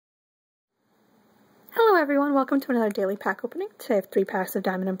everyone, welcome to another daily pack opening. Today I have 3 packs of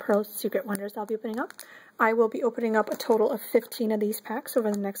Diamond and Pearl Secret Wonders I'll be opening up. I will be opening up a total of 15 of these packs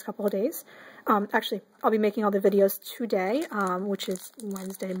over the next couple of days. Actually, I'll be making all the videos today, which is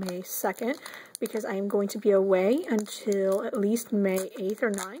Wednesday, May 2nd, because I am going to be away until at least May 8th or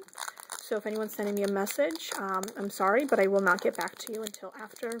 9th. So if anyone's sending me a message, I'm sorry, but I will not get back to you until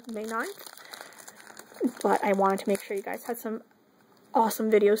after May 9th. But I wanted to make sure you guys had some awesome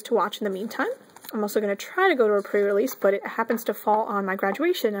videos to watch in the meantime. I'm also going to try to go to a pre-release, but it happens to fall on my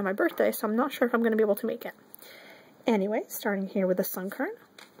graduation and my birthday, so I'm not sure if I'm going to be able to make it. Anyway, starting here with the Sunkern,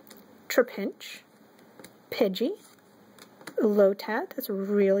 Trapinch, Pidgey, Lotad. That's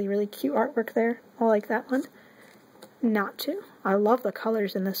really, really cute artwork there. I like that one. Natu. I love the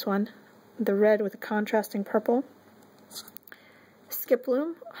colors in this one. The red with the contrasting purple.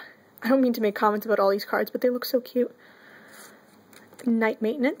 Skiploom. I don't mean to make comments about all these cards, but they look so cute. Night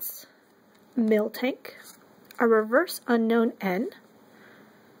Maintenance. Miltank, a reverse unknown N,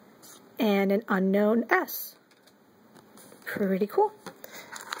 and an unknown S. Pretty cool.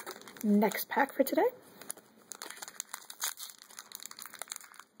 Next pack for today.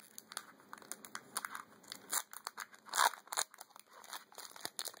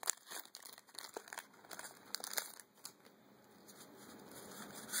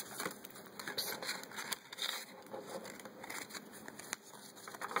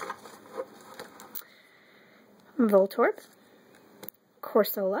 Voltorb,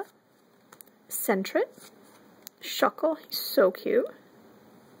 Corsola, Sentret, Shuckle, he's so cute.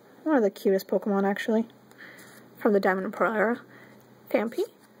 One of the cutest Pokemon, actually, from the Diamond and Pearl era. Phanpy,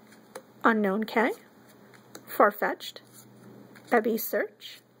 Unknown K, Farfetch'd, Ebbie's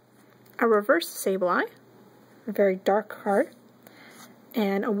Search, a reverse Sableye, a very dark card,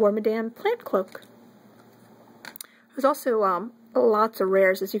 and a Wormadam Plant Cloak. There's also lots of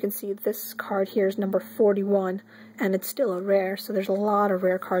rares. As you can see, this card here is number 41, and it's still a rare, so there's a lot of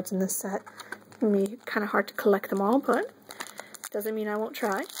rare cards in this set. It's going to be kind of hard to collect them all, but doesn't mean I won't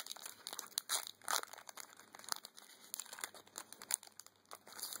try.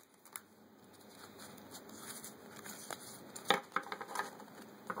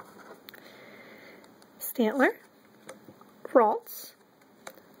 Stantler, Ralts,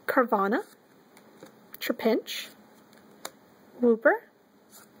 Carvanha, Trapinch, Wooper,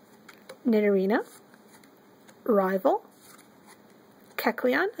 Nidorina, Rival,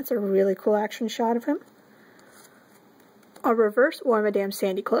 Kecleon, that's a really cool action shot of him, a reverse Wormadam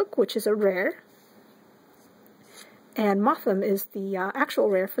Sandy Cloak, which is a rare, and Mothim is the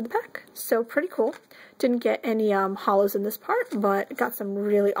actual rare for the pack, so pretty cool. Didn't get any holos in this part, but got some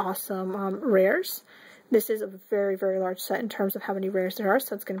really awesome rares. This is a very, very large set in terms of how many rares there are,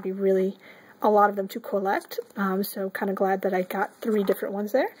 so it's going to be really a lot of them to collect, so kind of glad that I got 3 different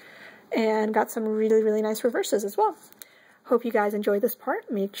ones there, and got some really, really nice reverses as well. Hope you guys enjoyed this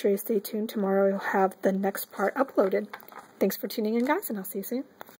part. Make sure you stay tuned. Tomorrow we'll have the next part uploaded. Thanks for tuning in, guys, and I'll see you soon.